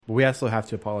We also have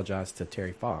to apologize to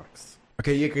Terry Fox.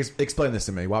 Okay, you can explain this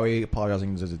to me. Why are we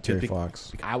apologizing to Terry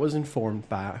Fox? I was informed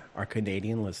by our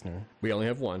Canadian listener. We only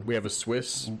have one. We have a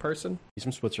Swiss person. He's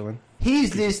from Switzerland.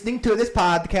 He's listening to this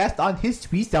podcast on his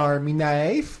Swiss Army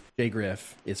knife. Jay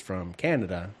Griff is from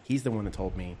Canada. He's the one that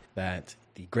told me that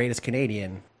the greatest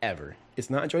Canadian ever. It's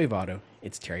not Joey Votto,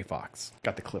 it's Terry Fox.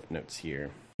 Got the clip notes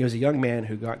here. He was a young man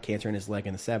who got cancer in his leg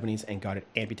in the 70s and got it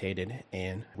amputated,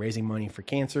 and raising money for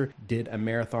cancer, did a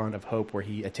marathon of hope where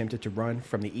he attempted to run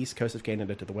from the east coast of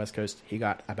Canada to the west coast. He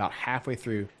got about halfway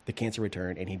through, the cancer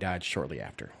returned, and he died shortly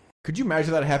after. Could you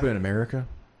imagine that happened in America?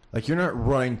 Like, you're not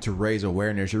running to raise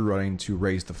awareness, you're running to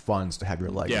raise the funds to have your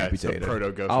leg amputated. It's a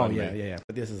proto-GoFundMe. Oh, yeah.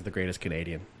 But this is the greatest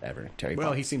Canadian ever, Terry Fox.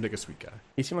 Well, he seemed like a sweet guy.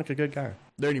 He seemed like a good guy. Are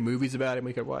there any movies about him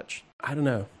we could watch? I don't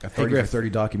know. A 30 for 30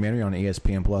 documentary on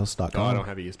ESPNplus.com. Oh, I don't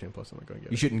have ESPN Plus. I'm not going to get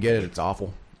it. You shouldn't get it. It's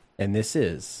awful. And this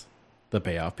is the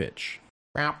Payoff pitch.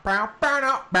 Is that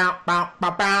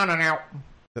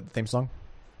the theme song?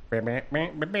 I don't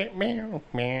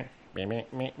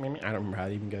remember how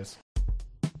it even goes.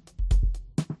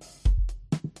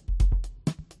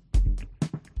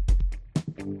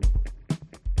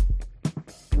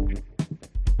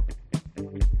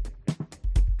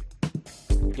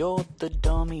 You're the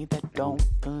dummy that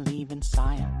don't believe in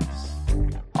science.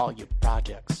 All your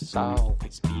projects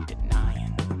always be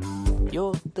denying.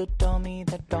 You're the dummy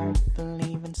that don't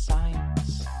believe in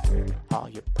science. All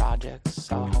your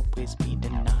projects always be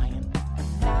denying.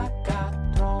 And I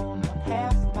got thrown on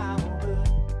half my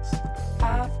words.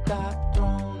 I've got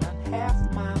thrown on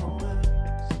half my words.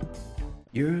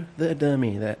 You're the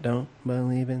dummy that don't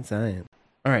believe in science.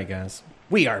 All right, guys.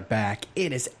 We are back.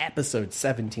 It is episode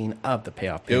 17 of the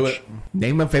Payoff pitch. Do it.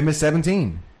 Name a famous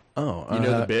 17. Oh, you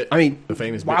know the bit? I mean, the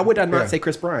famous why bit? would I not say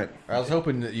Chris Bryant? I was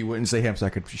hoping that you wouldn't say him so I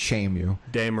could shame you.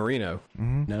 Dan Marino.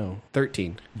 Mm-hmm. No,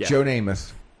 13. Yeah. Joe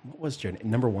Namath. What was Joe?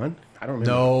 Number 1? I don't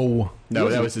remember. No,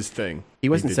 that was his thing. He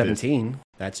wasn't did 17.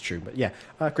 That's true. But yeah,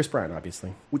 Chris Bryant,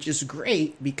 obviously. Which is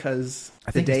great because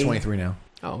I think he's 23 now.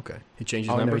 Oh, okay. He changed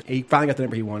his number? No, he finally got the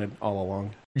number he wanted all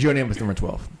along. Joe Namath number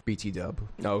 12. BT Dub.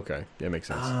 Oh, okay. That makes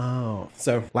sense. Oh.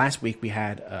 So last week we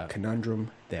had a conundrum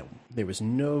that there was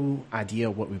no idea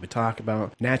what we would talk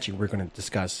about. Naturally, we're going to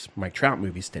discuss Mike Trout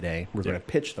movies today. We're going to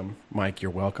pitch them. Mike,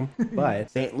 you're welcome. But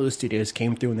St. Louis Studios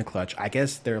came through in the clutch. I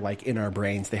guess they're like in our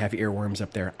brains. They have earworms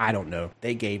up there. I don't know.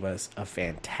 They gave us a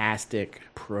fantastic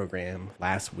program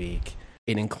last week.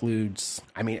 It includes,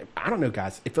 I mean, I don't know,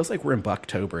 guys. It feels like we're in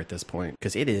Bucktober at this point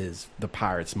because it is the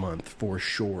Pirates month for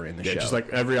sure in the show. Just like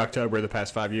every October the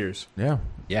past 5 years. Yeah.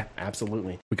 Yeah,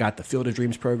 absolutely. We got the Field of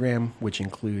Dreams program, which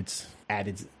includes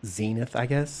added Zenith, I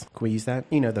guess. Can we use that?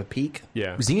 You know, the peak.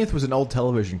 Yeah. Zenith was an old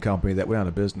television company that went out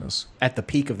of business. At the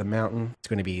peak of the mountain, it's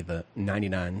going to be the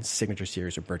 99 Signature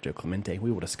Series Roberto Clemente. We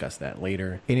will discuss that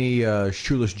later. Any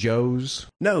Shoeless Joes?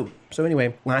 No. So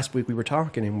anyway, last week we were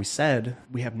talking and we said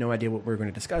we have no idea what we're going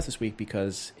to discuss this week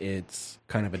because it's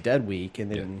kind of a dead week. And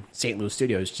then St. Louis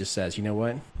Studios just says, you know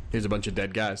what? Here's a bunch of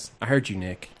dead guys. I heard you,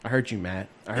 Nick. I heard you, Matt.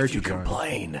 I heard you, John.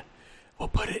 Complain, we'll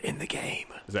put it in the game.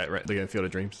 Is that right? The Field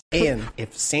of Dreams? And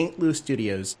if St. Louis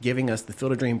Studios giving us the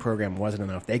Field of Dream program wasn't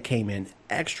enough, they came in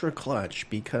extra clutch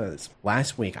because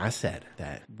last week I said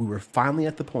that we were finally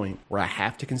at the point where I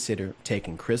have to consider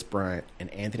taking Chris Bryant and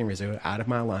Anthony Rizzo out of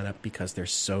my lineup because they're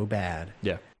so bad.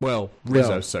 Yeah. Well,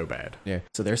 Rizzo's so bad. Yeah.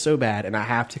 So they're so bad, and I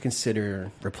have to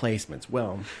consider replacements.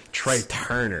 Well, Trey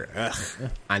Turner. Ugh.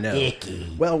 I know.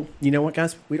 Icky. Well, you know what,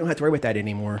 guys? We don't have to worry about that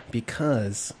anymore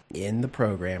because in the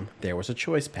program, there was a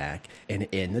choice pack, and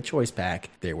in the choice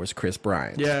pack, there was Chris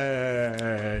Bryant.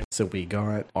 Yay. So we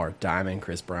got our Diamond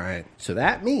Chris Bryant. So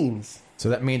that means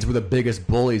we're the biggest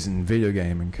bullies in video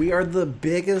gaming. we are the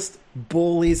biggest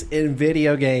bullies in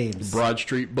video games. Broad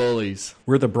Street Bullies.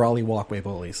 We're the Brawley Walkway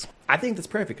Bullies. I think that's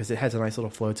perfect because it has a nice little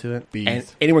flow to it. Bees. And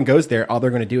anyone goes there, all they're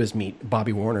going to do is meet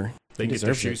Bobby Warner. They He get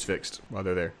their deserves it. shoes fixed while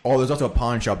they're there. Oh, there's also a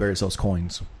pawn shop there that sells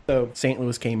coins. So St.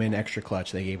 Louis came in extra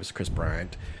clutch. They gave us Chris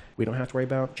Bryant. We don't have to worry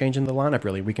about changing the lineup,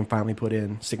 really. We can finally put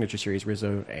in Signature Series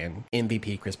Rizzo and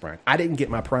MVP Chris Bryant. I didn't get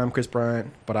my prime Chris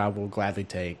Bryant, but I will gladly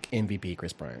take MVP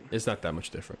Chris Bryant. It's not that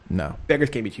much different. No. Beggars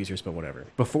can't be choosers, but whatever.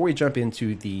 Before we jump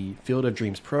into the Field of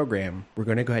Dreams program, we're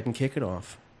going to go ahead and kick it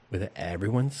off with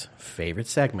everyone's favorite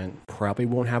segment. Probably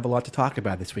won't have a lot to talk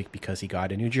about this week because he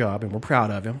got a new job and we're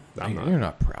proud of him. You're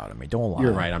not proud of me. Don't lie.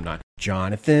 You're right, I'm not.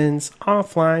 Jonathan's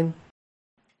offline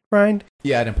grind.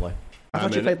 Yeah, I didn't play. I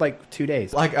thought you played like 2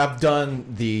 days. Like, I've done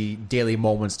the daily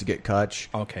moments to get Kutch.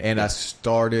 Okay. And I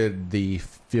started the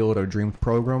Field of Dreams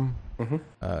program.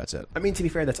 That's it. I mean, to be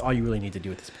fair, that's all you really need to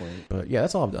do at this point. But yeah,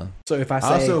 that's all I've done. So if I say...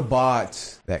 I also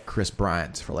bought that Chris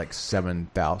Bryant for like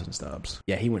 7,000 stubs.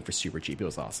 Yeah, he went for super cheap. It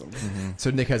was awesome. So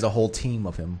Nick has a whole team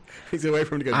of him. He's gonna wait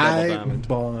for him to go double diamond.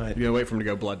 Bought You're gonna wait for him to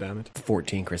go blood diamond.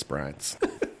 14 Chris Bryants.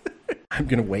 I'm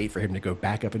going to wait for him to go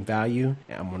back up in value,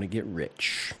 and I'm going to get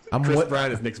rich. Chris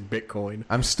Bryant is Nick's Bitcoin.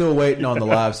 I'm still waiting on the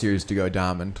live series to go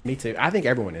diamond. Me too. I think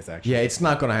everyone is, actually. Yeah, it's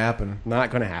not going to happen. Not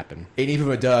going to happen. And even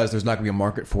if it does, there's not going to be a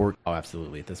market for it. Oh,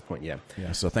 absolutely. At this point, yeah.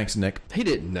 Yeah, so thanks, Nick. He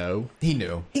didn't know. He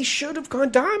knew. He should have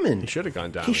gone diamond. He should have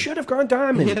gone diamond. He should have gone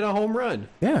diamond. He hit a home run.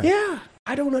 Yeah. Yeah.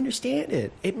 I don't understand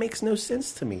it. It makes no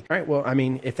sense to me. All right, well, I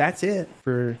mean, if that's it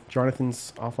for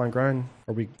Jonathan's offline grind,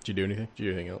 are we... Did you do anything? Did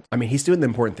you do anything else? I mean, he's doing the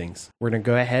important things. We're going to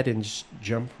go ahead and just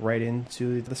jump right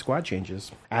into the squad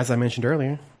changes. As I mentioned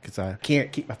earlier, because I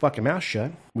can't keep my fucking mouth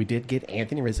shut, we did get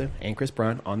Anthony Rizzo and Chris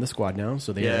Bryant on the squad now.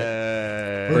 So they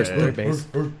are first and third base,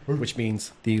 which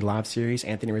means the live series,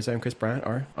 Anthony Rizzo and Chris Bryant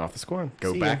are off the squad.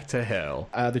 Go See back ya. to hell.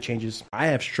 Other changes. I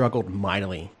have struggled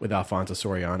mightily with Alfonso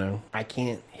Soriano. I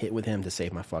can't hit with him to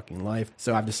save my fucking life.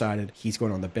 So I've decided he's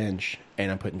going on the bench, and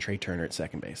I'm putting Trey Turner at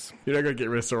second base. You're not going to get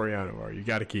rid of Soriano, are you? You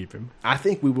got to keep him. I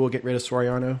think we will get rid of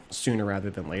Soriano sooner rather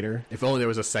than later. If only there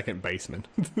was a second baseman.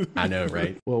 I know,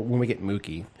 right? Well, when we get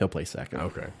Mookie, he'll play second.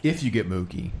 Okay. If you get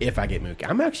Mookie. If I get Mookie.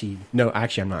 I'm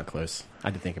not close. I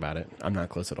had to think about it. I'm not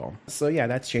close at all. So yeah,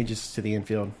 that's changes to the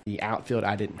infield. The outfield,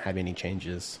 I didn't have any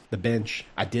changes. The bench,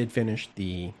 I did finish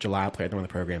the July player of the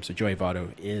program, so Joey Votto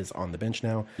is on the bench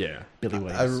now. Yeah. Billy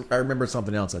Williams. I remember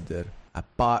something else I did. I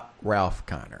bought Ralph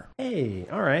Kiner. Hey,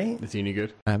 all right. Is he any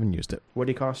good? I haven't used it. What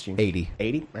did he cost you? 80.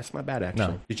 80? That's not bad, actually.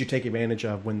 No. Did you take advantage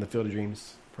of when the Field of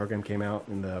Dreams program came out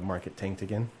and the market tanked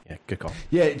again? Yeah, good call.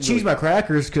 Yeah, cheese my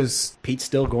crackers because Pete's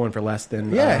still going for less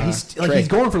than he's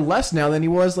going for less now than he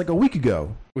was like a week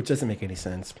ago. Which doesn't make any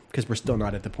sense because we're still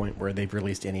not at the point where they've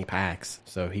released any packs.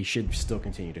 So he should still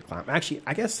continue to climb. Actually,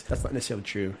 I guess that's not necessarily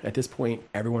true. At this point,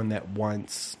 everyone that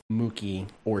wants Mookie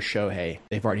or Shohei,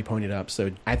 they've already ponied up.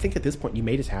 So I think at this point, you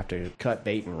may just have to cut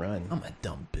bait and run. I'm a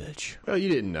dumb bitch. Well, you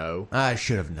didn't know. I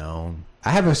should have known.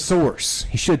 I have a source.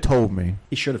 He should have told me.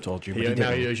 He should have told you, but he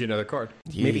Now he didn't. owes you another card.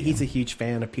 Maybe Yeah. he's a huge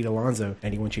fan of Pete Alonso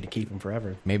and he wants you to keep him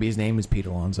forever. Maybe his name is Pete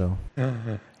Alonso.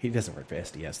 He doesn't work for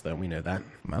SDS, though. We know that.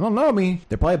 I don't know. I mean,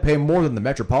 they probably pay more than the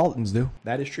Metropolitans do.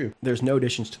 That is true. There's no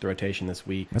additions to the rotation this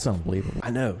week. That's unbelievable. I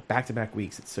know. Back-to-back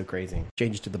weeks. It's so crazy.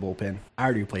 Changes to the bullpen. I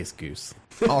already replaced Goose.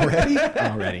 Already?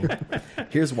 Already.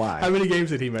 Here's why. How many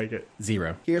games did he make it?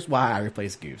 0. Here's why I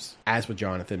replaced Goose. As with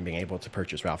Jonathan being able to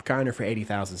purchase Ralph Kiner for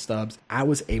 80,000 stubs, I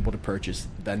was able to purchase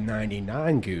the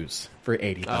 99 Goose for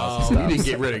 80,000 Oh, stubs. you didn't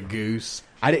get rid of Goose.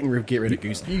 I didn't get rid of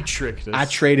Goose. You tricked us. I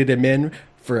traded him in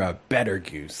for a better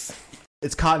Goose.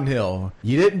 It's Cotton Hill.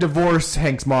 You didn't divorce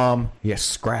Hank's mom. You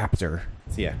scrapped her.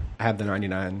 So yeah, I have the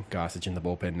 99 Gossage in the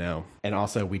bullpen now. And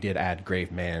also, we did add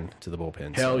Grave Man to the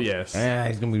bullpen. Hell yes.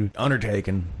 He's going to be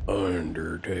undertaken.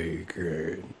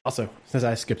 Undertaker. Also, since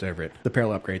I skipped over it, the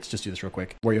parallel upgrades, just do this real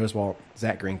quick. Roy Oswalt,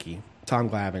 Zach Greinke, Tom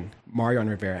Glavine,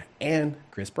 Mariano Rivera, and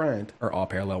Chris Bryant are all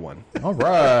parallel 1. All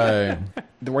right.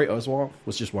 The Roy Oswalt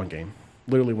was just one game.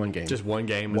 Literally one game. Just one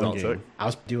game is all it took. I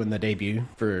was doing the debut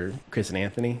for Chris and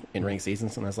Anthony in ranked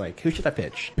seasons, and I was like, who should I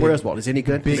pitch? Roy Oswalt. Is any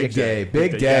good? Big day.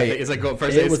 Big Yeah, day. it's like going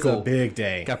first day It of was school. a big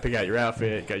day. Got to pick out your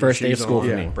outfit. Got First your day of shoes school on,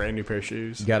 for me. Brand new pair of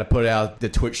shoes. You got to put out the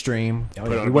Twitch stream. Oh,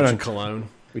 Put yeah, on we a went bunch on of cologne.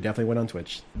 We definitely went on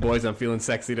Twitch. Boys, I'm feeling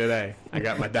sexy today. I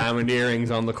got my diamond earrings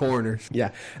on the corners.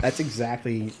 Yeah, that's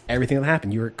exactly everything that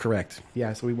happened. You were correct.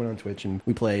 Yeah, so we went on Twitch and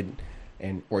we played,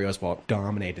 and Roy Oswalt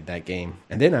dominated that game.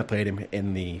 And then I played him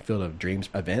in the Field of Dreams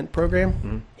event program.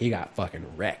 Mm-hmm. He got fucking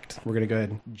wrecked. We're going to go ahead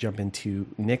and jump into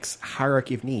Nick's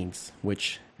Hierarchy of Needs,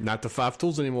 which Not the 5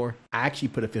 tools anymore. I actually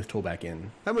put a 5th tool back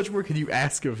in. How much more could you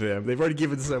ask of them? They've already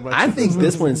given so much. I think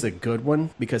this one's a good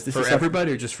one because this for is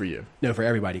everybody or just for you? No, for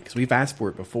everybody, because we've asked for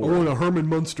it I before. want a Herman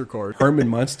Munster card. Herman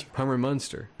Munster. Herman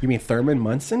Munster. You mean Thurman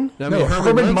Munson? I No, mean,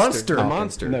 Herman Munster. A Okay.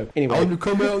 monster. No, anyway. I want to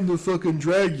come out in the fucking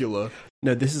Dragula.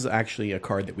 No, this is actually a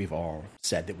card that we've all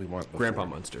said that we want before. Grandpa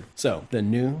Munster. So, the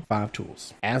new 5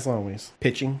 tools. As always,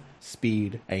 pitching,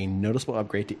 speed, a noticeable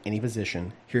upgrade to any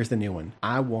position. Here's the new one.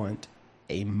 I want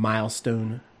a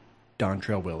milestone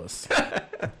Dontrell Willis.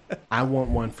 I want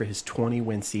one for his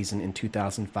 20-win season in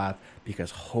 2005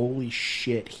 because holy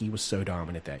shit, he was so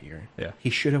dominant that year. Yeah. He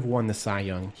should have won the Cy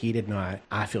Young. He did not.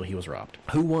 I feel he was robbed.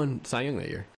 Who won Cy Young that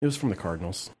year? It was from the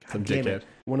Cardinals. Some Damn dickhead. it.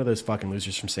 One of those fucking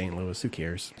losers from St. Louis. Who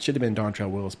cares? Should have been Dontrell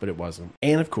Willis, but it wasn't.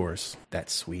 And of course, that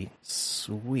sweet,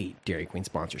 sweet Dairy Queen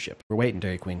sponsorship. We're waiting,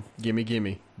 Dairy Queen. Gimme,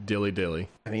 gimme. Dilly, dilly.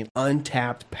 I mean,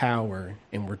 untapped power,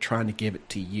 and we're trying to give it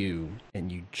to you,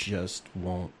 and you just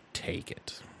won't take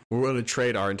it. We're willing to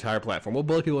trade our entire platform. We'll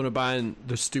bully people into buying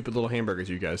the stupid little hamburgers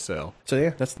you guys sell. So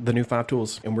yeah, that's the new 5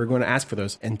 tools. And we're going to ask for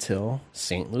those until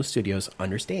St. Louis Studios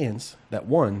understands that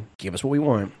 1, give us what we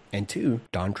want, and 2,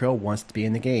 Dontrell wants to be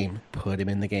in the game. Put him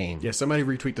in the game. Yeah, somebody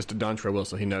retweet this to Dontrell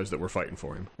Wilson. He knows that we're fighting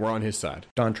for him. We're on his side.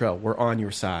 Dontrell, we're on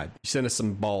your side. You send us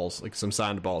some balls, like some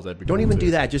signed balls. That'd be Don't cool even too.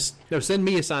 do that. Just No, send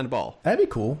me a signed ball. That'd be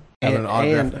cool. Have an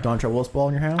autographed Dontrell Wilson ball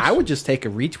in your house? I would just take a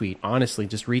retweet. Honestly,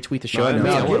 just retweet the show. No, notes. I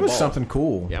No, want give a us ball. something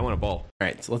cool. Yeah, I want a ball. All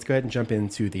right, so let's go ahead and jump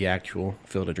into the actual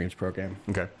Field of Dreams program.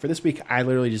 Okay. For this week, I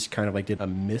literally just kind of like did a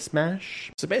mismatch.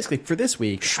 So basically, for this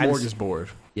week, Smorgasbord.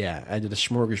 I did a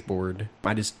smorgasbord.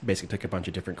 I just basically took a bunch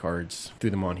of different cards, threw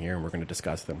them on here, and we're going to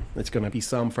discuss them. It's going to be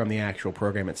some from the actual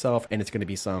program itself, and it's going to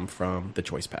be some from the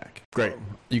choice pack. Great.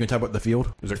 You can talk about the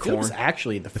field? Is there Field corn? is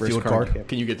actually the first field card. card? You get.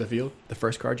 Can you get the field? The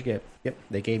first card you get. Yep,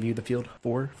 they gave you the field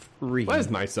for free. Well,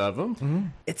 that's nice of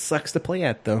them. It sucks to play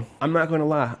at, though. I'm not going to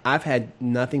lie. I've had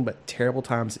nothing but terrible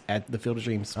times at the Field of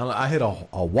Dreams. I hit a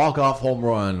walk-off home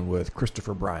run with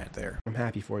Christopher Bryant there. I'm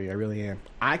happy for you. I really am.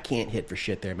 I can't hit for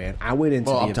shit there, man. I went into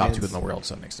Well, the I'm top events. 2 in the world,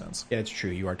 so that makes sense. Yeah, it's true.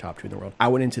 You are top 2 in the world. I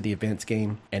went into the events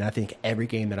game, and I think every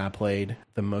game that I played,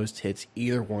 the most hits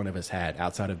either one of us had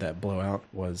outside of that blowout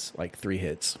was like 3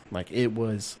 hits. Like, it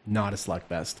was not a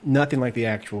slugfest. Nothing like the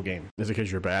actual game. Is it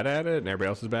because you're bad at it and everybody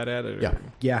else is bad at it? Or Yeah.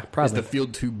 Yeah, Is probably. the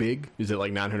field too big? Is it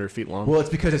like 900 feet long? Well, it's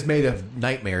because it's made of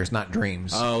nightmares, not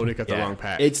dreams. Oh, they got the Yeah. wrong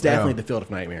pack. It's definitely Yeah. the Field of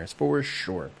Nightmares, for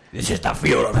sure. It's just a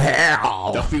field of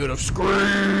hell. the field of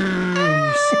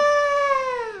screams.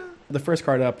 The first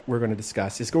card up we're going to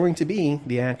discuss is going to be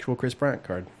the actual Chris Bryant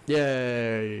card.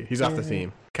 Yay. He's off the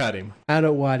team. Cut him. I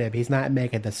don't want him. He's not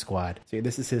making the squad. See,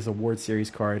 this is his award series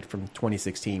card from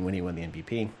 2016 when he won the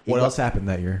MVP. What else happened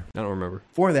that year? I don't remember.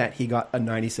 For that, he got a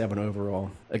 97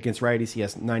 overall. Against righties, he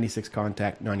has 96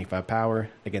 contact, 95 power.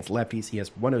 Against lefties, he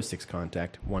has 106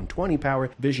 contact, 120 power.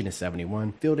 Vision is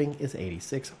 71. Fielding is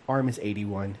 86. Arm is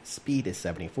 81. Speed is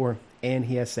 74. And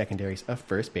he has secondaries of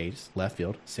first base, left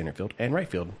field, center field, and right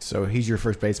field. So he's your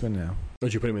first baseman now.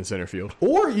 Don't you put him in center field?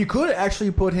 Or you could actually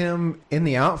put him in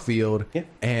the outfield Yeah.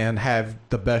 and have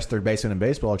the best third baseman in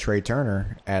baseball, Trey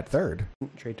Turner, at third.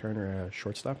 Trey Turner,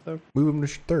 shortstop, though. Move him to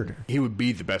third. He would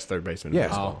be the best third baseman Yeah. in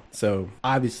baseball. So,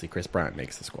 obviously, Chris Bryant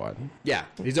makes the squad. Yeah.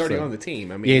 He's already So- on the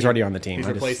team. I mean, Yeah, he's already on the team. He's I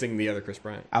just- replacing the other Chris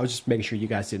Bryant. I was just making sure you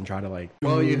guys didn't try to, like...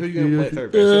 Well, who you going to play at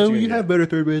third base? What you gonna get? better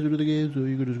third baseman in the game, so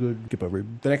you can just go skip over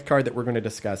him. The next card that we're going to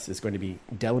discuss is going to be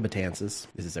Della Betances.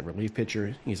 This is a relief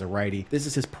pitcher. He's a righty. This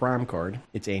is his prime card.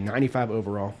 It's a 95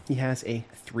 overall. He has a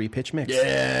 3-pitch mix.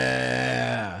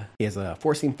 Yeah. He has a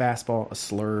 4-seam fastball, a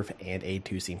slurve, and a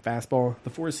 2-seam fastball. The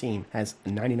 4-seam has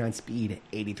 99 speed,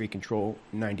 83 control,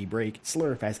 90 brake.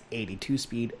 Slurve has 82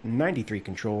 speed, 93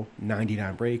 control,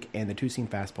 99 brake. And the 2-seam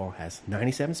fastball has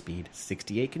 97 speed,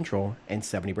 68 control, and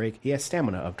 70 brake. He has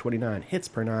stamina of 29, hits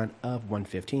per 9 of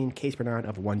 115, Ks per 9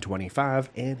 of 125,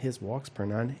 and his walks per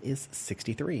 9 is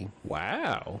 63.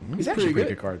 Wow. He's actually a pretty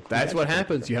good card. That's He's what actually a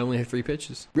happens. You only have 3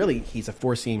 pitches. Really, he's a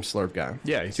 4-seam slurve guy.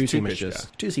 Yeah, he's a 2-seam is two-pitch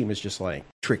just 2-seam is just like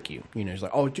trick you. You know, it's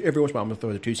like, oh, every once in a while I'm gonna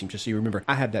throw the 2-seam just so you remember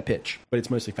I have that pitch. But it's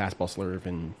mostly fastball slurve,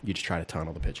 and you just try to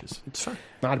tunnel the pitches. It's fine.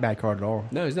 Not a bad card at all.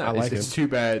 No, he's not. I like It's it. too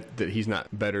bad that he's not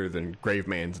better than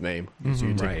Graveman's name. So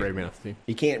you take Right. Graveman off the team.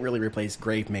 You can't really replace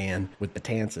Graveman with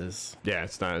Betances. Yeah,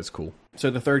 it's not as cool. So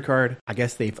the third card, I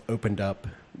guess they've opened up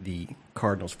the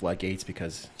Cardinals floodgates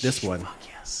because this one.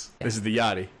 Yes. This is the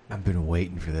Yachty. I've been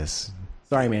waiting for this.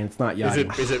 Sorry, man, it's not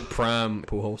Yachty. Is it prime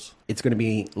Pujols? It's going to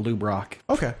be Lou Brock.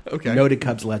 Okay. Okay. Noted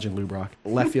Cubs legend Lou Brock.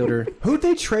 Left fielder, Who'd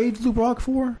they trade Lou Brock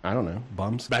for? I don't know,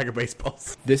 bums. Bag of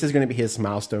baseballs. This is going to be his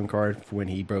milestone card for when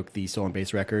he broke the stolen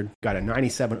base record. Got a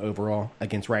 97 overall.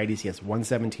 Against righties, he has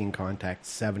 117 contact,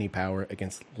 70 power.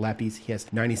 Against lefties, he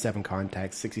has 97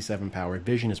 contact, 67 power.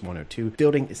 Vision is 102.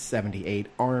 Fielding is 78.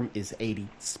 Arm is 80.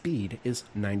 Speed is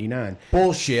 99.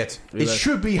 Bullshit. It that's-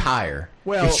 should be higher.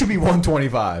 Well- it should be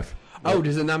 125. Oh,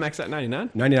 does it not max out 99?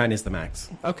 99 is the max.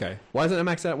 Okay. Why isn't it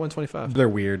max out at 125? They're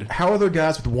weird. How are there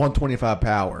guys with 125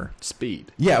 power?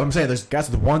 Speed. Yeah, what I'm saying, there's guys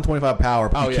with 125 power,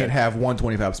 but Oh, you yeah. can't have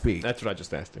 125 speed. That's what I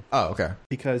just asked him. Oh, okay.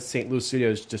 Because St. Louis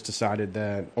Studios just decided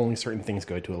that only certain things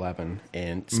go to 11.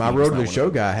 And My speed is road to not the one show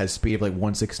of them. guy has speed of like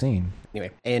 116. Anyway,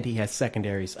 and he has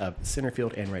secondaries of center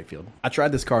field and right field. I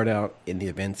tried this card out in the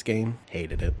events game.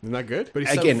 Hated it. Isn't that good? But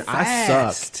he's Again, so I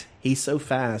fast. sucked. He's so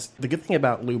fast. The good thing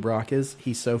about Lou Brock is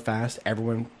he's so fast,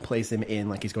 everyone plays him in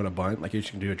like he's going to bunt. Like you're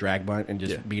just going to do a drag bunt and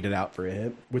just Yeah. beat it out for a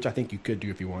hit, which I think you could do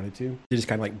if you wanted to. You just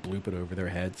kind of like bloop it over their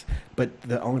heads. But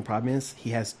the only problem is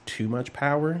he has too much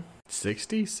power.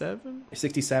 67?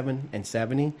 67 and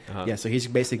 70. Yeah, so he's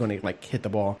basically going to like hit the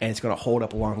ball, and it's going to hold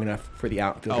up long enough for the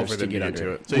outfielders to get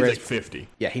under it. So he's like 50.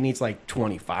 Yeah, he needs like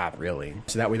 25, really.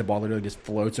 So that way the ball literally just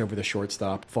floats over the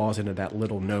shortstop, falls into that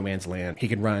little no man's land. He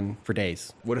can run for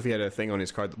days. What if he had a thing on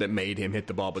his card that made him hit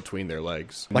the ball between their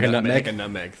legs? Like a nutmeg? Like a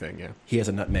nutmeg thing, yeah. He has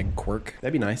a nutmeg quirk.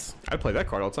 That'd be nice. I'd play that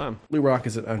card all the time. Lou Rock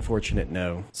is an unfortunate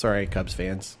no. Sorry, Cubs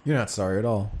fans. You're not sorry at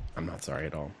all. I'm not sorry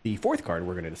at all. The fourth card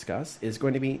we're going to discuss is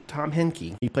going to be Tom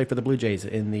Henke. He played for the Blue Jays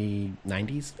in the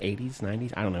 90s, 80s,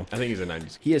 90s. I don't know. I think he's in the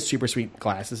 90s. He has super sweet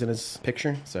glasses in his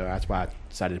picture, so that's why I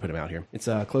decided to put him out here. It's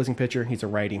a closing pitcher. He's a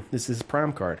righty. This is his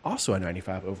prime card. Also a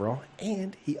 95 overall,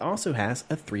 and he also has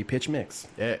a 3-pitch mix.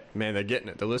 Yeah, man, they're getting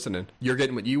it. They're listening. You're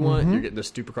getting what you want. You're getting the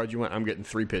stupid card you want. I'm getting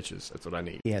 3 pitches. That's what I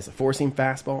need. He has a 4-seam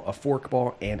fastball, a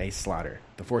forkball, and a slider.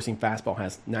 The 4-seam fastball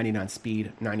has 99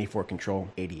 speed, 94 control,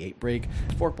 88 break.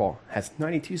 The forkball has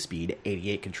 92 speed,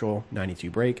 88 control, 92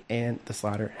 break. And the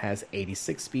slider has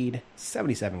 86 speed,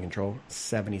 77 control,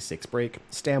 76 break.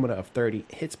 Stamina of 30,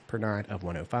 hits per 9 of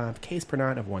 105, Ks per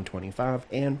 9 of 125,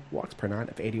 and walks per 9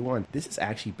 of 81. This is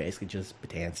actually basically just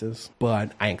Betances,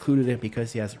 but I included it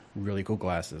because he has really cool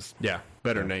glasses. Yeah,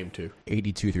 better name, too.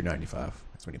 82 through 95.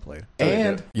 That's when he played.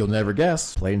 And good. You'll never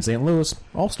guess, played in St. Louis,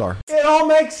 All-Star. it all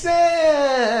makes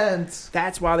sense.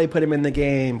 That's why they put him in the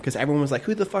game, because everyone was like,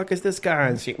 who the fuck is this guy?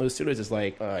 And St. Louis Studios is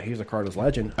like, he's a Cardinals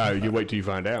legend. Oh, you wait till you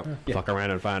find out. Yeah. Fuck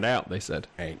around and find out, they said.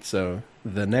 All right, so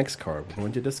the next card we're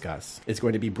going to discuss is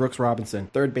going to be Brooks Robinson,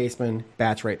 third baseman,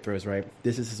 bats right, throws right.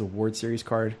 This is his award series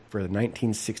card for the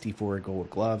 1964 Gold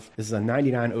Glove. This is a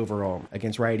 99 overall.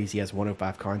 Against righties, he has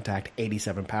 105 contact,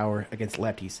 87 power. Against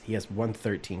lefties, he has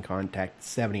 113 contact,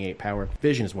 78 power.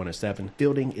 Vision is 107.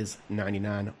 Fielding is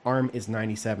 99. Arm is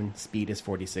 97. Speed is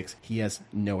 46. He has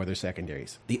no other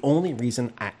secondaries. The only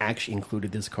reason I actually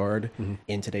included this card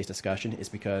in today's discussion is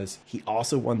because he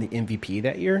also won the MVP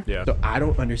that year. Yeah. So I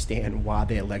don't understand why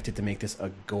they elected to make this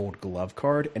a Gold Glove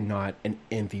card and not an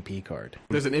MVP card.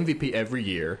 There's an MVP every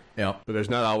year, Yeah. but there's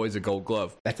not always a gold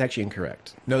glove. That's actually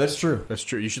incorrect. No, that's true. That's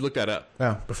true. You should look that up.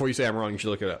 Yeah. Before you say I'm wrong, you should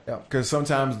look it up. Yeah, because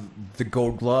sometimes the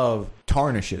Gold Glove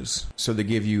tarnishes, so they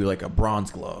give you like a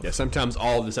bronze glove. Yeah, sometimes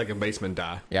all of the second basemen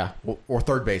die. Yeah, or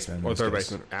third baseman. in Or this third case.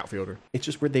 baseman, outfielder. It's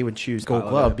just weird they would choose Gold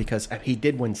Glove because he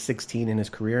did win 16 in his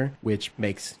career, which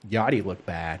makes Yachty look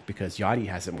bad because Yachty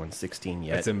hasn't won 16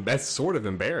 yet. That's sort of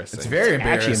embarrassing. It's very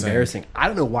embarrassing. Actually embarrassing. I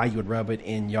don't know why you would rub it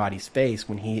in Yachty's face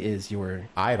when he is your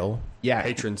Idol.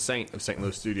 Patron saint of St.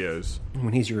 Louis Studios.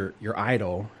 when he's your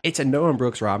idol. It's a no on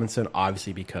Brooks Robinson,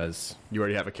 obviously, because You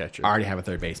already have a catcher. I already have a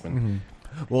third baseman.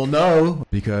 Well, no,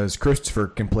 because Christopher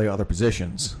can play other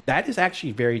positions. That is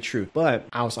actually very true. But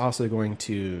I was also going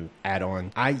to add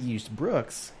on, I used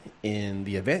Brooks in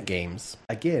the event games.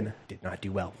 Again, did not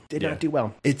do well. Did not do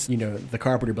well. It's, the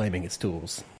carpenter blaming his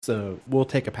tools. So we'll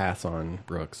take a pass on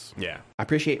Brooks. Yeah. I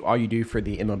appreciate all you do for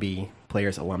the MLB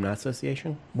Players Alumni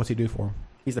Association. What's he do for him?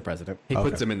 He's the president. He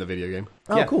puts them in the video game.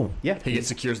 Oh, Yeah. cool. Yeah. He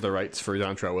secures the rights for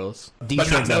Dontrell Willis. But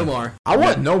not Nomar. I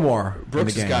want no more.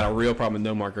 Brooks in the has game. got a real problem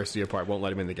with Nomar Garcia part. Won't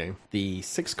let him in the game. The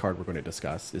sixth card we're going to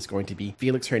discuss is going to be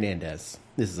Felix Hernandez.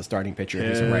 This is a starting pitcher.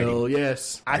 He's a righty. Hell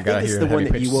yes. I think gotta this is hear the how one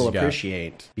many that you pitches will you got.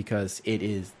 appreciate because it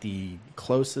is the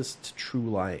closest to true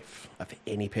life of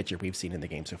any pitcher we've seen in the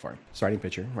game so far. Starting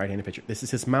pitcher, right-handed pitcher. This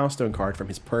is his milestone card from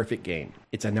his perfect game.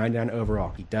 It's a 99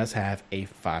 overall. He does have a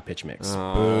 5-pitch mix.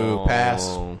 Boo, pass.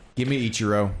 Give me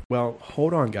Ichiro. Well,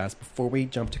 hold on, guys. Before we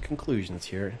jump to conclusions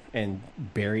here and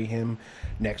bury him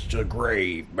next to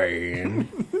grave man,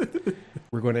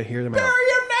 we're going to hear them out.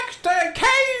 him next to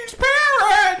Kane's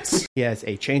parents. He has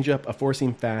a changeup, a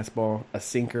 4-seam fastball, a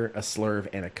sinker, a slurve,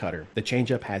 and a cutter. The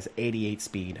changeup has 88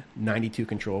 speed, 92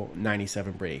 control,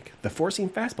 97 break. The 4-seam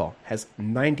fastball has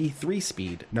 93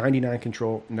 speed, 99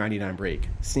 control, 99 break.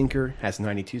 Sinker has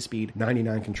 92 speed,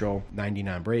 99 control,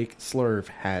 99 break. Slurve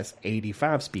has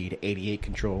 85 speed, 88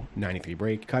 control, 93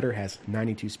 break. Cutter has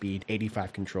 92 speed,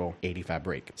 85 control, 85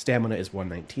 break. Stamina is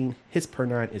 119, hits per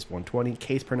 9 is 120,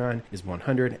 Ks per 9 is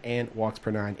 100, and walks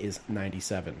per 9 is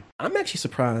 97. I'm actually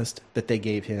surprised that they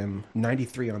gave him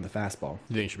 93 on the fastball.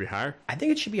 You think it should be higher? I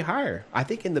think it should be higher. I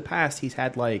think in the past he's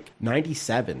had like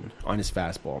 97 on his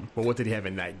fastball. Well, what did he have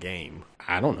in that game?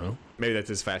 I don't know. Maybe that's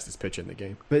his fastest pitch in the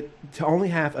game. But to only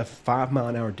have a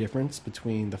 5-mile-an-hour difference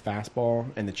between the fastball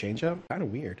and the changeup, kind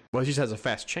of weird. Well, he just has a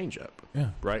fast changeup.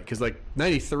 Yeah. Right? Because,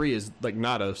 93 is,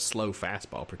 not a slow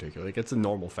fastball, particularly. It's a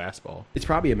normal fastball. It's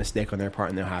probably a mistake on their part,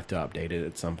 and they'll have to update it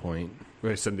at some point. We're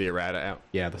going to send the errata out.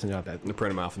 Yeah, they'll send out that. And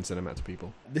print them off and send them out to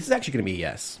people. This is actually going to be a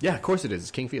yes. Yeah, of course it is.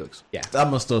 It's King Felix. Yeah. I'm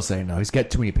gonna still say no. He's got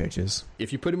too many pitches.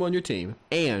 If you put him on your team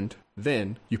and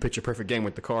then you pitch a perfect game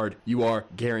with the card, you are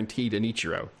guaranteed an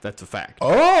Ichiro. That's a fact.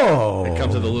 Oh. It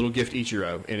comes with a little gift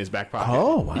Ichiro in his back pocket.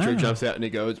 Oh, wow. Ichiro jumps out and he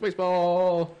goes,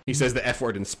 baseball. He says the F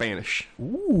word in Spanish.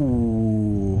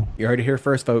 Ooh. You heard it here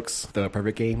first, folks. The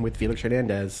perfect game with Felix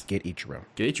Hernandez. Get Ichiro.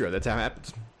 Get Ichiro. That's how it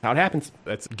happens. How it happens.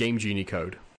 That's Game Genie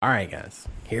code. All right, guys.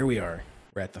 Here we are.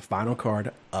 We're at the final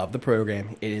card of the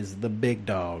program. It is the big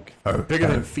dog. Bigger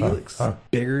than Felix.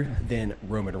 Bigger than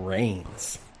Roman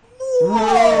Reigns.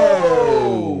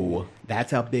 Whoa!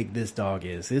 That's how big this dog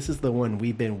is. This is the one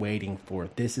we've been waiting for.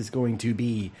 This is going to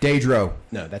be... Daedro.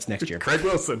 No, that's next year. Craig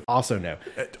Wilson. Also no.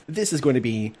 This is going to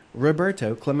be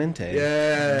Roberto Clemente.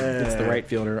 Yeah. It's the right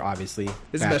fielder, obviously.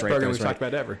 This is the best program we've talked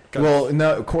about ever. Well,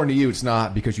 no, according to you, it's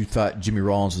not because you thought Jimmy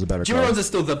Rollins was a better Jimmy card. Rollins is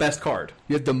still the best card.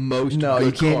 You have the most No, good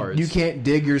you can't. cards. You can't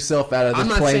dig yourself out of I'm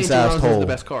this not saying Jimmy plain-sized Rollins is hole. the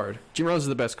best card. Jimmy Rollins is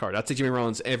the best card. I'll take Jimmy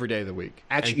Rollins every day of the week.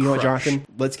 Actually, And you know what, crush. Jonathan?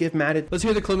 Let's give Matt it. Let's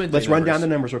hear the Clemente Let's run numbers. down the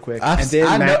numbers real quick. I Matt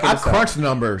can I decide. crunched the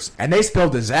numbers, and they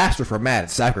spelled disaster for Matt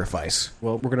at Sacrifice.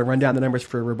 Well, we're going to run down the numbers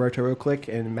for Roberto real quick,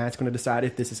 and Matt's going to decide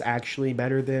if this is actually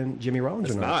better than Jimmy Rollins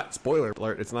It's or not. not. Spoiler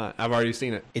alert, it's not. I've already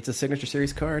seen it. It's a signature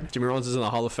series card. Jimmy Rollins is in the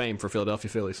Hall of Fame for Philadelphia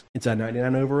Phillies. It's a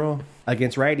 99 overall.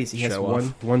 Against righties, he has Show off.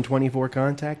 124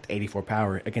 contact, 84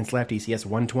 power. Against lefties, he has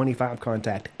 125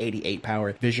 contact, 88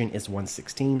 power. Vision is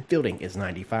 116. Fielding is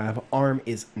 95. Arm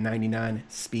is 99.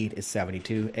 Speed is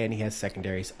 72. And he has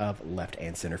secondaries of left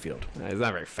and center field. He's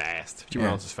not very fast. Jimmy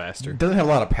Rollins is faster. Doesn't have a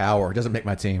lot of power. Doesn't make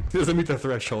my team. Doesn't meet the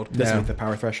threshold. Doesn't Yeah. meet the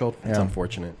power threshold. It's Yeah.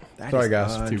 unfortunate. That Sorry, is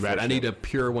guys. Too bad. I unfortunate. need a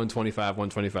pure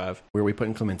 125 Where are we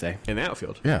putting Clemente? in the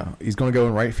outfield. Yeah, he's going to go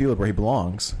in right field where he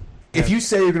belongs. If you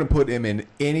say you're going to put him in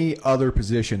any other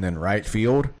position than right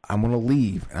field, I'm going to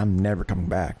leave, and I'm never coming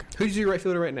back. Who's your right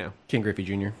fielder right now? Ken Griffey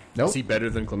Jr. Nope. Is he better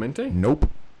than Clemente? Nope.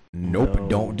 Nope. No.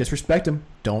 Don't disrespect him.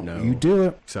 Don't No. you do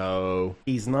it. So,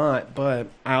 He's not, but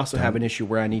I also have an issue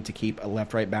where I need to keep a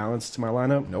left-right balance to my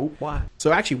lineup. Nope. why?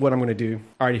 So actually, what I'm going to do,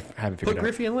 I already have it Put figured out.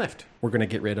 Griffey in left. We're going to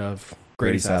get rid of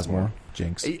Grady Sizemore.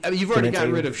 Jinx. I mean, you've already Clemente.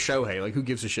 gotten rid of Shohei. Like, who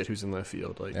gives a shit who's in left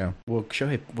field? Like, Yeah. Well,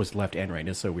 Shohei was left and right.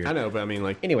 It's so weird. I know, but I mean,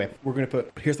 like, Anyway, we're going to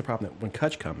put... Here's the problem. When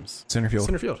Kutch comes... Center field.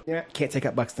 center field. Yeah, can't take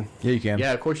out Buxton. Yeah, you can.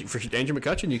 Yeah, of course. For Andrew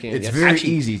McCutcheon, you can. It's Yes. very Actually-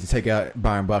 easy to take out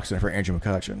Byron Buxton for Andrew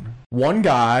McCutcheon. One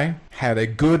guy had a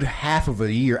good half of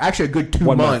a year, actually a good 2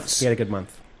 1 month. months, He had a good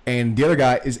month. and the other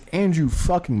guy is Andrew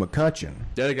fucking McCutcheon.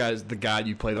 The other guy is the guy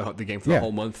you play the game for Yeah. the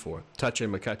whole month for. Touch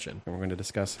and McCutcheon. And we're going to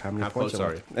discuss how many How points close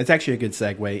are you? It's actually a good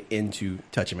segue into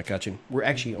Touch and McCutcheon. We're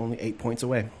actually only 8 points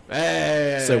away.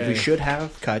 Hey! So we should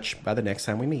have Kutch by the next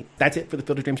time we meet. That's it for the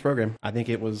Field of Dreams program. I think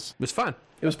it was fun.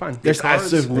 fun. There's cards.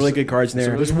 some really good cards in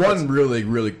there. There's one really,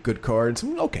 really good card, and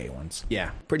some okay ones. Yeah,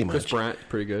 pretty Chris much. Bryant,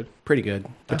 pretty good. Pretty good.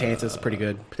 Potenza's pretty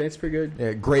good. Potentially pretty good.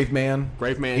 Yeah, Grave Man.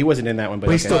 Grave Man. He wasn't in that one, but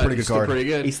But he's okay. still pretty good He's still card. pretty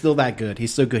good. He's still that good.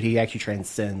 He's so good. He actually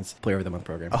transcends Player of the Month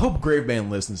program. I hope Grave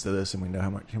Man listens to this, and we know how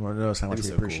much he knows how much That'd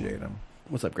we be so appreciate him.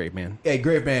 What's up, Grave Man? Hey,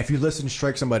 Grave Man, if you listen,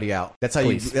 strike somebody out. That's how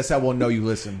Please. That's how we'll know you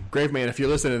listen. Grave Man, if you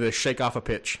listen to this, shake off a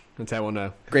pitch. That's how we'll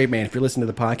know. Grave Man, if you're listening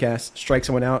to the podcast, strike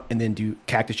someone out and then do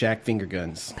Cactus Jack finger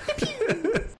guns.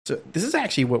 So this is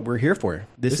actually what we're here for.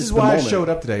 This This is the why moment. I showed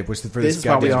up today. Was for This this is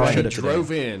why we goddamn all thing. showed He up today.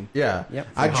 drove in. Yeah. Yep.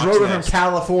 I From drove it from Hawks Nest.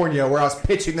 California where I was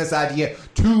pitching this idea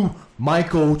to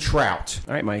Michael Trout.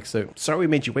 All right, Mike. So sorry we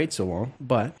made you wait so long,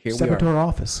 but here Step we into are, our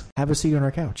office. Have a seat on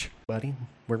our couch. buddy.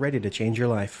 We're ready to change your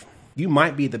life. You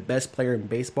might be the best player in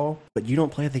baseball, but you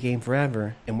don't play the game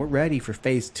forever. And we're ready for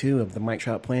phase 2 of the Mike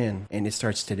Trout plan, and it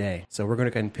starts today. So we're going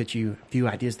to go ahead and pitch you a few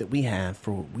ideas that we have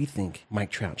for what we think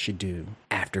Mike Trout should do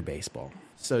after baseball.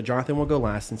 So Jonathan will go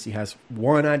last since he has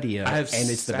one idea, I have, and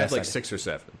it's the I have best like idea. 6 or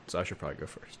 7, so I should probably go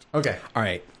first. Okay. All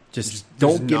right. Just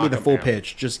don't give me knock the 'em full out.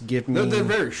 pitch. Just give me... They're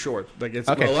very short. Like it's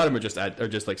Okay. a lot of them are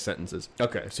just like sentences.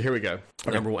 Okay, so here we go.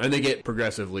 Number 1, and they get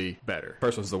progressively better.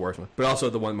 First one's the worst one, but also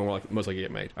the one most likely to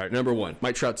get made. All right, number 1,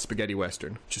 Mike Trout's spaghetti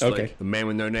western. Just Okay. like the man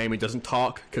with no name. He doesn't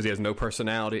talk because he has no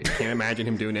personality. I can't imagine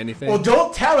him doing anything. Well,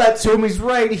 don't tell that to him. He's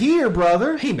right here,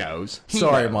 brother. he knows. He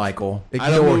Sorry, knows. Michael. I Ignore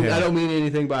don't, mean, him. I don't mean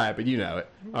anything by it, but you know it.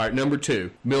 All right, number 2,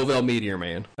 Millville Meteor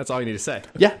Man. That's all you need to say.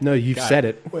 Yeah, no, you've Got said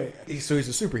it. Wait, so he's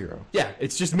a superhero. Yeah,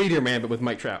 it's just Meteor Man, but with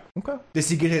Mike Trout. Okay. Does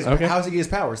he get his? Okay. How does he get his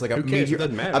powers? Like a Who cares? meteor? It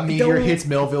doesn't matter. A meteor Don't- hits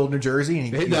Millville, New Jersey,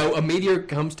 and he. No, a meteor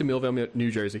comes to Millville,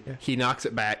 New Jersey. He knocks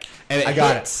it back, and it I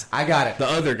got hits it. I got it. the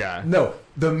other guy. No,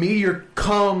 the meteor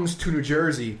comes to New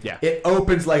Jersey. Yeah. It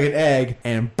opens like an egg,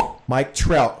 and Mike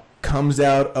Trout comes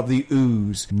out of the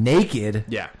ooze naked.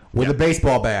 Yeah. With Yeah. a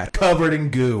baseball bat covered in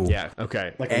goo. Yeah,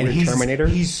 okay. Like a And weird he's Terminator?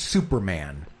 He's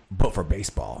Superman, but for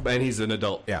baseball. And he's an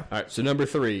adult. Yeah. All right, so number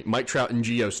 3, Mike Trout in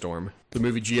Geostorm. The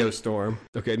movie Geostorm.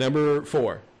 Okay, number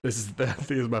 4. I think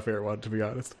this is my favorite one, to be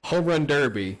honest. Home Run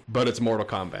Derby, but it's Mortal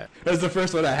Kombat. That's the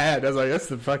first one I had. I was like,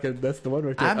 that's the one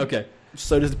right there. Okay.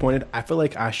 So disappointed. I feel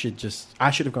like I should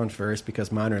have gone first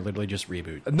because mine are literally just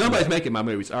reboot. Nobody's making my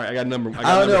movies. All right, I got number.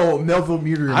 I don't know. Melville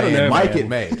Muter. I don't know, Mike man. it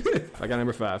made. I got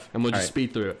number 5. I'm going to just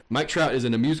speed through it. Mike Trout is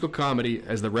in a musical comedy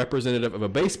as the representative of a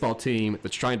baseball team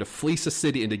that's trying to fleece a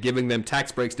city into giving them tax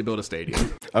breaks to build a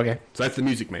stadium. Okay. So that's the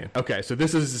Music Man. Okay, so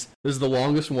this is the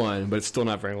longest one, but it's still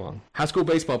not very long. High school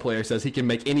baseball player says he can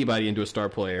make anybody into a star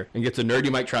player and gets a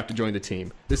nerdy Mike Trout to join the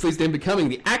team. This leads to him becoming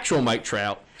the actual Mike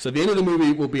Trout. So the end of the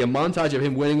movie will be a montage of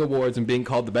him winning awards and being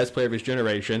called the best player of his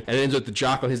generation, and it ends with the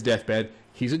jock on his deathbed.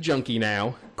 He's a junkie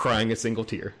now, crying a single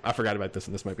tear. I forgot about this,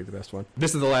 and this might be the best one.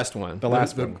 This is the last one.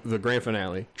 The grand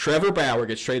finale. Trevor Bauer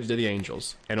gets traded to the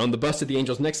Angels, and on the bus to the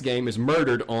Angels' next game is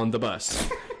murdered on the bus.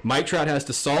 Mike Trout has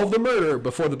to solve the murder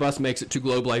before the bus makes it to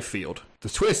Globe Life Field. The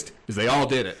twist is they all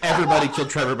did it. Everybody killed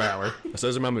Trevor Bauer. So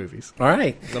those are my movies. All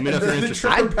right. Let me know if you're interested.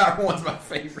 The Trevor Bauer one's my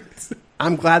favorite.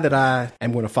 I'm glad that I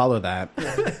am going to follow that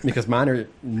because mine are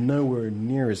nowhere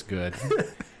near as good.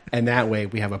 And that way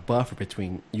we have a buffer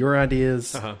between your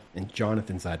ideas and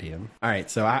Jonathan's idea. All right,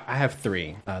 so I have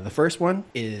 3. The first one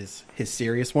is his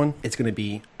serious one. It's going to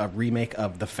be a remake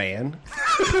of The Fan.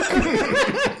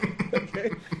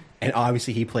 Okay. And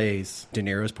obviously he plays De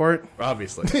Niro's part.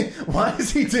 Obviously. Why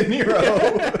is he De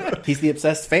Niro? He's the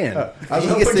obsessed fan. I was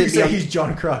hoping you say he's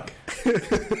John Kruk.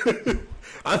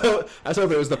 I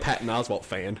thought it was the Patton Oswalt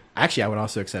fan. Actually, I would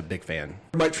also accept Big Fan.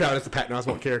 Mike Trout is the Patton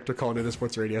Oswalt character calling into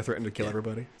sports radio, threatening to kill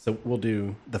everybody. So we'll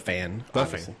do The Fan. The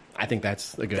obviously. Fan. I think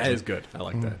that's a good That one. is good. I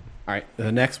like that. All right,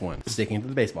 the next one, sticking to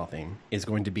the baseball theme, is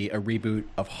going to be a reboot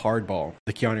of Hardball,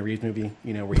 the Keanu Reeves movie,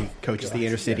 where he coaches the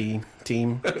inner city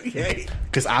team. Okay.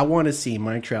 Because I want to see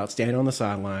Mike Trout stand on the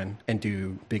sideline and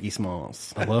do Biggie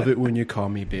Smalls. I love it when you call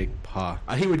me Big Pa.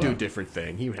 He would do a different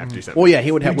thing. He would have to do something. Well, yeah,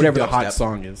 he would have He'd whatever do the hot dubstep.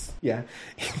 song is. Yeah.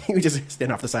 He would just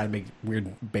stand off the side and make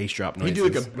weird bass drop noises.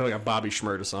 He'd do like a Bobby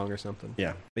Shmurda song or something.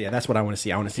 Yeah. But yeah, that's what I want to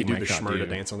see. I want to see He'd do Mike the Trout Shmurda do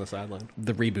dance on the sideline.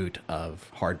 the reboot of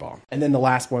Hardball. And then the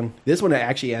last one. This one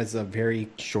actually has a very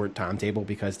short timetable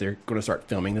because they're going to start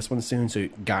filming this one soon. So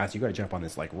guys, you got to jump on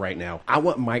this like right now. I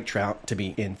want Mike Trout to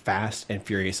be in Fast and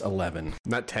Furious 11.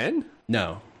 Not 10?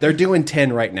 No, they're doing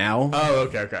 10 right now. Oh,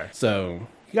 okay. So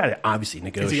you got to obviously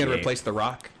negotiate. Is he going to replace The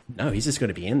Rock? No, he's just going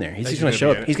to be in there. He's just He's going to gonna show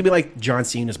be up. in it. He's going to be like John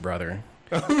Cena's brother.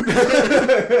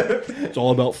 It's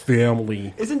all about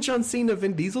family. Isn't John Cena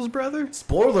Vin Diesel's brother?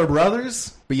 Spoiler,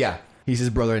 brothers. But yeah, he's his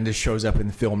brother and just shows up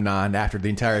in film 9 after the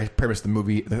entire premise of the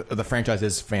movie, the franchise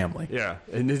is family. Yeah,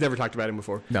 and he's never talked about him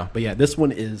before. No. But yeah, this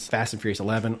one is Fast and Furious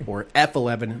 11 or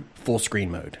F11 full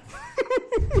screen mode.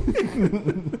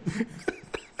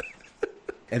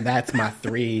 And that's my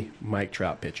 3 Mike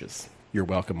Trout pitches. You're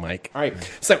welcome, Mike. All right,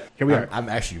 so here we are. I'm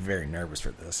actually very nervous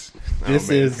for this. This man, it's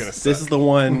is gonna this suck. is the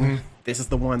one. This is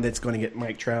the one that's going to get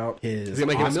Mike Trout his. He's gonna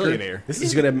make him a Oscar. millionaire.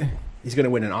 He's gonna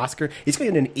win an Oscar. He's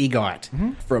gonna get an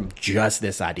EGOT from just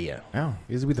this idea. Oh,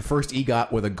 this will be the first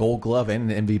EGOT with a Gold Glove and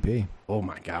an MVP. Oh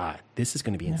my God, this is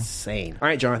going to be insane. All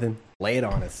right, Jonathan, lay it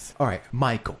on us. All right,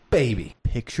 Michael, baby,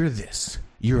 picture this.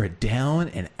 You're a down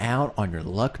and out on your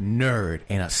luck nerd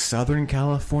in a Southern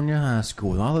California high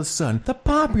school, and all of a sudden, the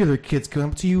popular kids come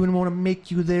up to you and want to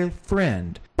make you their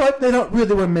friend. But they don't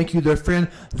really want to make you their friend.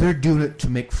 They're doing it to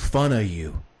make fun of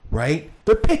you, right?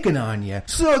 They're picking on you.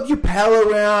 So you pal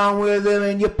around with them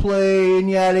and you play and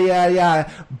yada, yada,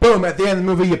 yada. Boom, at the end of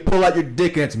the movie, you pull out your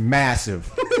dick and it's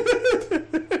massive.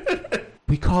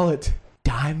 We call it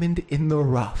Diamond in the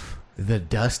Rough. The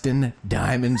Dustin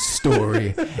Diamond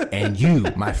story. And you,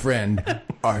 my friend,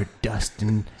 are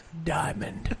Dustin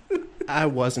Diamond. I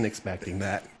wasn't expecting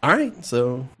that. All right,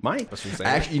 so Mike.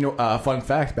 Actually, fun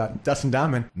fact about Dustin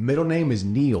Diamond, middle name is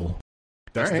Neil.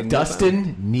 Dustin.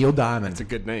 Dustin Neil Diamond. That's a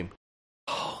good name.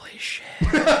 Holy shit.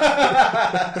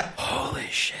 Holy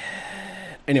shit.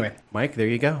 Anyway, Mike, there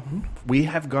you go. We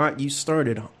have got you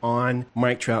started on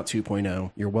Mike Trout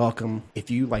 2.0. You're welcome. If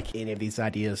you like any of these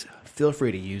ideas, feel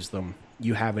free to use them.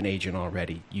 You have an agent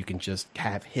already. You can just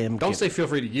have him. Don't say feel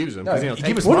free to use them. No, Because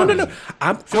give us Well, money. no.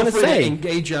 I'm Feel going to free to say.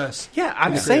 engage us. Yeah, I'm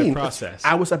in the saying. creative process.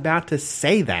 I was about to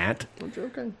say that.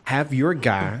 Okay. Have your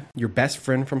guy, your best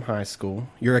friend from high school,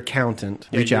 your accountant,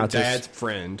 reach your out to us. dad's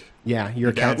friend. Yeah, your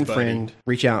Your dad's accountant buddy. friend,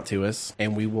 reach out to us,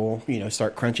 and we will,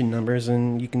 start crunching numbers,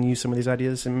 and you can use some of these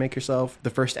ideas and make yourself the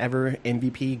first ever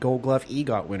MVP Gold Glove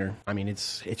EGOT winner. I mean,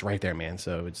 it's right there, man.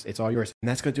 So it's all yours, and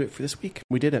that's gonna do it for this week.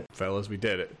 We did it. Fellas, we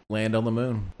did it. Land on the the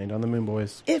moon. And on the moon,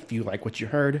 boys. If you like what you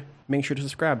heard, make sure to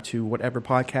subscribe to whatever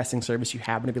podcasting service you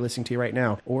happen to be listening to right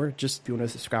now. Or just if you want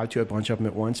to subscribe to a bunch of them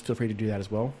at once, feel free to do that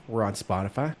as well. We're on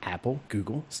Spotify, Apple,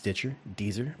 Google, Stitcher,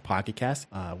 Deezer, Pocket Cast.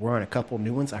 We're on a couple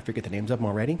new ones. I forget the names of them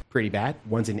already. Pretty bad.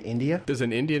 One's in India. There's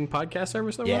an Indian podcast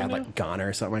service that we're Yeah, on now? like Ghana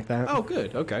or something like that. Oh,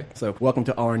 good. Okay. So welcome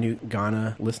to all our new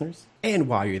Ghana listeners. And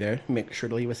while you're there, make sure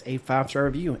to leave us a 5-star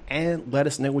review and let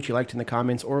us know what you liked in the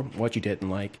comments or what you didn't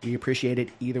like. We appreciate it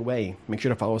either way. Make sure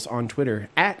to follow us on Twitter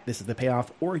at This Is The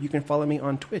Payoff, or you can follow me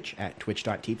on Twitch at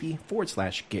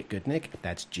twitch.tv/GetGoodNick.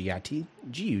 That's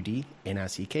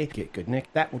GITGUDNICK. Get Good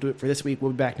Nick. That will do it for this week.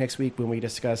 We'll be back next week when we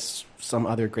discuss some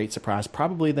other great surprise.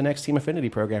 Probably the next Team Affinity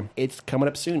program. It's coming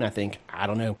up soon, I think. I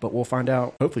don't know, but we'll find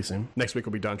out hopefully soon. Next week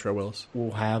will be Dontrell Willis.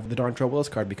 We'll have the Dontrell Willis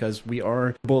card because we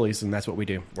are bullies and that's what we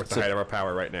do. We're at the height of our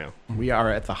power right now. We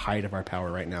are at the height of our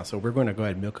power right now. So we're going to go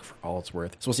ahead and milk it for all it's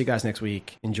worth. So we'll see you guys next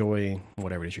week. Enjoy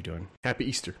whatever it is you're doing. Happy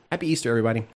Easter. Happy Easter,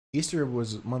 everybody. Easter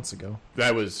was months ago.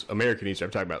 That was American Easter.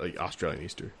 I'm talking about like Australian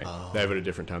Easter. They have it a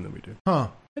different time than we do. Huh.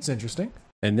 That's interesting.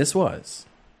 And this was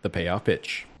the Payoff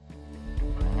Pitch.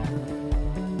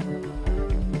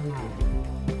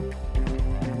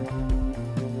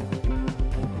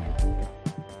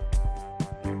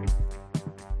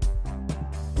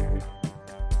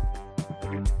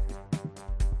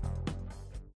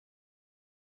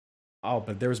 Oh,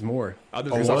 but there's more.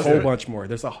 There's a whole bunch more.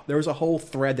 There was a whole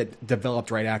thread that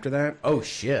developed right after that. Oh,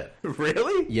 shit.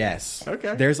 Really? Yes.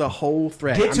 Okay. There's a whole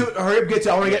thread. Get to it. Hurry up. Get to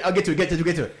it. I'll get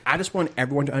to it. I just want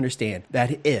everyone to understand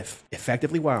that if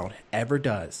Effectively Wild ever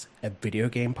does a video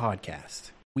game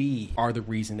podcast, we are the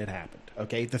reason it happened.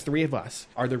 Okay? The three of us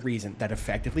are the reason that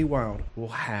Effectively Wild will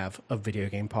have a video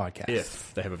game podcast.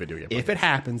 If they have a video game. If it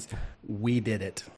happens, we did it.